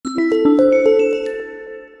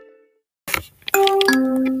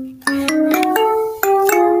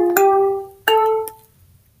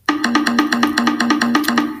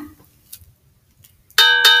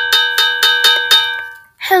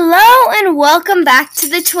Welcome back to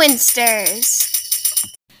the Twinsters.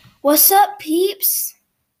 What's up, peeps?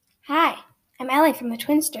 Hi, I'm Ellie from the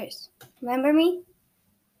Twinsters. Remember me?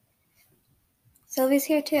 Sylvie's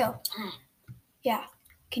here too. Hi. Yeah.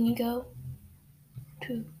 Can you go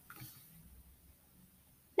to...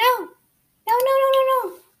 No.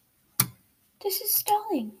 This is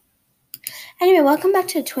stalling. Anyway, welcome back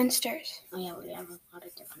to the Twinsters. Oh yeah, we have a lot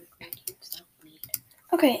of different gradients that we need.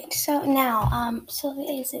 Okay, so now,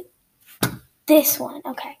 Sylvia, is it this one?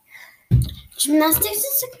 Okay. Gymnastics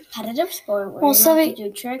is a competitive sport where Well, you Sylvia, have to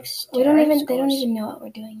do tricks. they don't even know what we're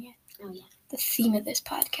doing yet. Oh yeah. The theme of this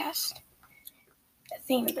podcast. The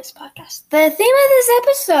theme of this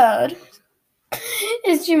episode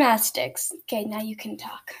is gymnastics. Okay, now you can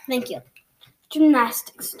talk. Thank you.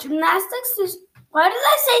 Gymnastics. Gymnastics is... Why did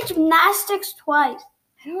I say gymnastics twice?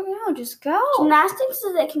 I don't know, just go. Gymnastics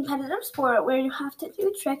is a competitive sport where you have to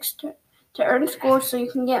do tricks to earn scores so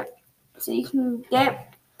you can get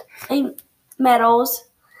medals.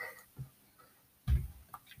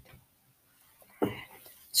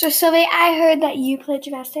 So Sylvia, I heard that you play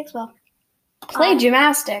gymnastics. Well, play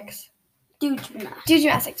gymnastics. Do gymnastics. Do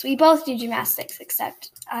gymnastics. We both do gymnastics,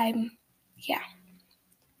 except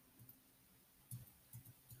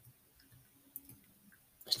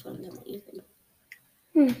This one doesn't even.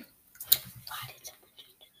 Why did someone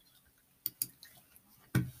change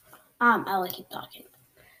it? I'll keep talking.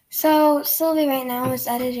 So Sylvia right now is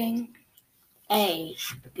editing a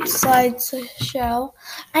slideshow.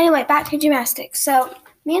 Anyway, back to gymnastics. So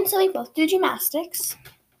me and Sylvia both do gymnastics.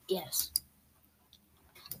 Yes.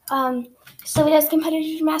 Sylvia does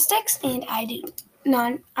competitive gymnastics, and I do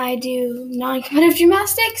non-competitive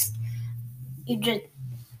gymnastics. You did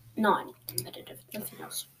non-competitive, nothing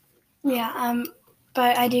else. Yeah.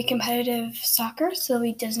 But I do competitive soccer.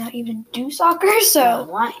 Sylvia does not even do soccer, so I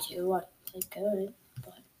want to. I could,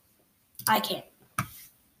 but I can't.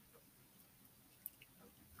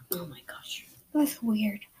 Oh my gosh. That's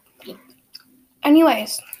weird. Yep.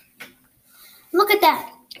 Anyways, look at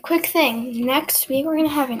that. Quick thing. Next week, we're going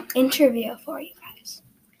to have an interview for you guys.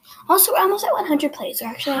 Also, we're almost at 100 plays. We're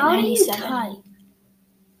actually at 97. How do you type?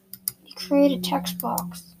 You create a text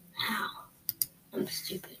box. How? I'm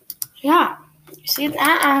stupid. Yeah. You see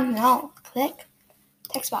that? No. Click.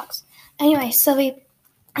 Text box. Anyway, Sylvie,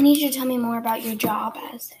 I need you to tell me more about your job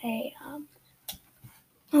as a...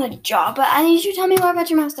 not a job, but I need you to tell me more about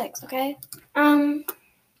gymnastics, okay?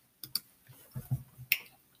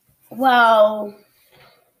 Well...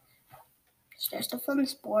 It's just a fun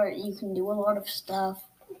sport. You can do a lot of stuff.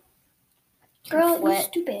 Girl, you're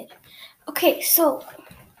stupid. Okay, so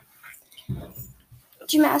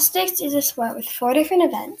gymnastics is a sport with 4 different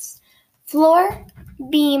events: floor,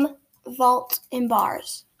 beam, vault, and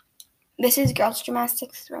bars. This is girls'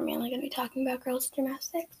 gymnastics. We're mainly going to be talking about girls'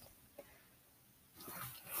 gymnastics.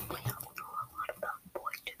 We don't know a lot about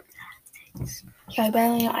boys' gymnastics. Yeah, I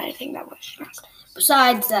barely know anything about boys' gymnastics.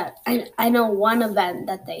 Besides that, I know one event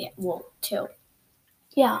that they two.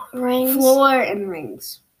 Yeah, rings. Floor and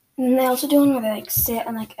rings. And then they also do one where they sit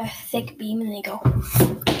on a thick beam and they go.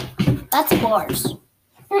 That's bars.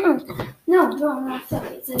 No, not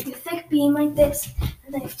silly. It's like a thick beam like this,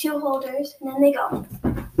 and they have 2 holders, and then they go.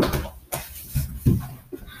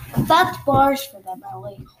 That's bars for them,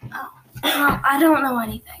 Ellie. Oh, I don't know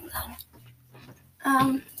anything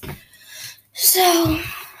then. So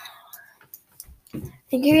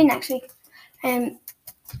figure next week, and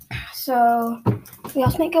so we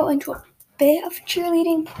also might go into a bit of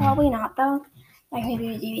cheerleading. Probably not though. Like maybe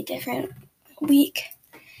we do a different week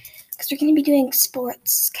because we're going to be doing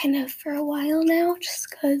sports kind of for a while now, just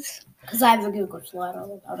because. Because I have a Google slide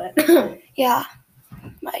all about it. Yeah,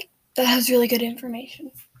 that has really good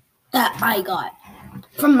information that I got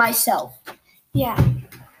from myself. Yeah.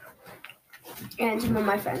 And some of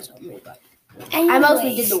my friends told me, but Anyways, I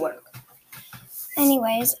mostly did the work.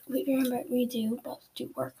 Anyways, remember we do both do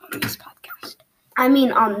work on this podcast. I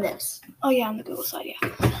mean on this. Oh yeah, on the Google slide, yeah.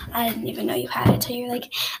 I didn't even know you had it until you're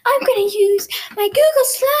like, I'm going to use my Google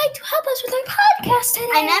slide to help us with our podcast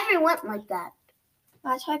today. I never went like that.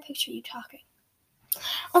 That's how I picture you talking.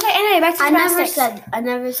 Okay, anyway, back to gymnastics. I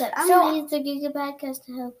never said, I'm going to use the Google podcast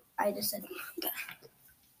to help. I just said,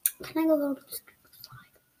 can I go to the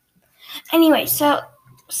slide? Anyway, so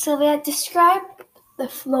Sylvia, describe the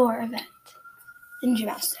floor event in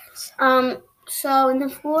gymnastics. So in the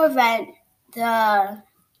floor event, the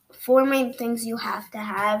 4 main things you have to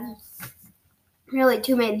have, really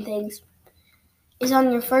 2 main things, is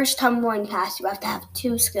on your first tumbling pass, you have to have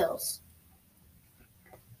 2 skills.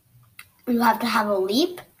 You have to have a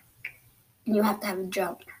leap, and you have to have a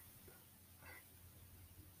jump.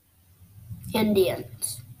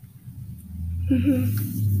 Indians.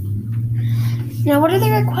 Now, what are the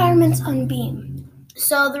requirements on beam?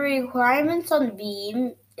 So the requirements on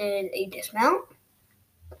beam is a dismount,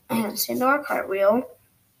 a handstand or a cartwheel,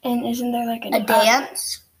 And isn't there like a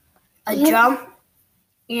dance, a jump,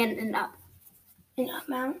 and an up. An up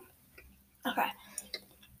mount? Okay.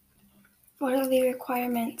 What are the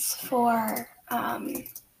requirements for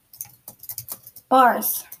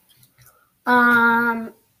bars?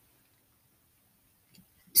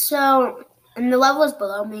 So, and the level is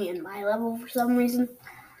below me and my level for some reason.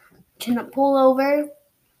 Chin up, pull over,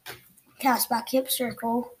 cast back hip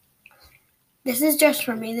circle. This is just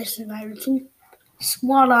for me. This is my routine.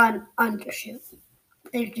 Squat on undershoot.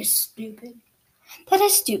 They're just stupid. That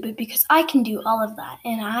is stupid because I can do all of that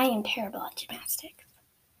and I am terrible at gymnastics.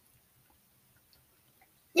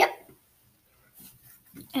 Yep.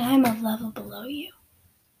 And I'm a level below you.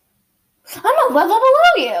 I'm a level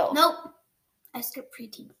below you! Nope. I skipped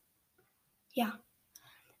preteen. Yeah.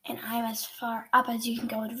 And I'm as far up as you can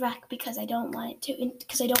go in rec because I don't want to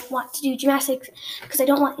do gymnastics because I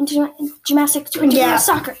don't want gymnastics to interfere with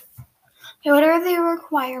soccer. Okay, what are the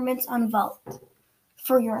requirements on vault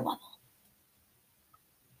for your level?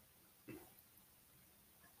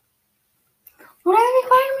 What are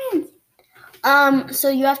the requirements? So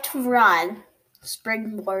you have to run,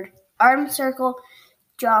 springboard, arm circle,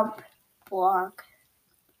 jump, block,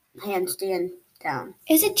 handstand, down.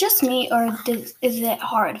 Is it just me or is it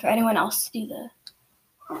hard for anyone else to do the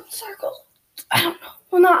arm circle? I don't know.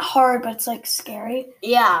 Well, not hard, but it's like scary.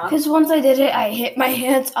 Yeah. Because once I did it, I hit my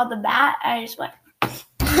hands on the mat and I just went.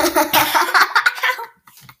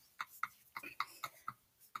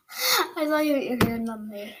 I saw you hit your hand on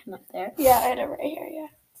there, up there. Yeah, I had it right here, yeah.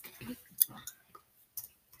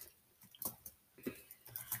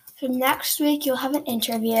 So next week you'll have an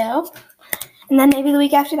interview. And then maybe the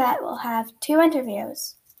week after that we'll have 2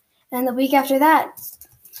 interviews. And the week after that,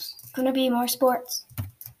 it's going to be more sports.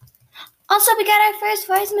 Also, we got our first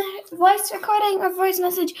voice recording or voice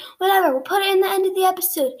message, whatever. We'll put it in the end of the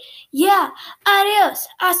episode. Yeah, adios,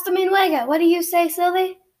 hasta mi luego. What do you say,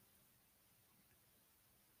 Sylvie?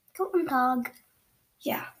 Guten Tag.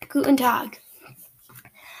 Yeah, guten Tag.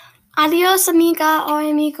 Adios, amiga or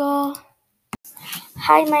amigo.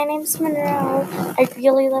 Hi, my name's Monroe. I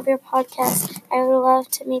really love your podcast. I would love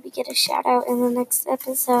to maybe get a shout out in the next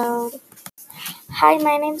episode. Hi,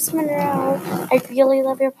 my name's Monroe. I really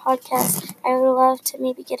love your podcast. I would love to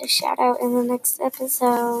maybe get a shout out in the next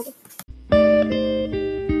episode.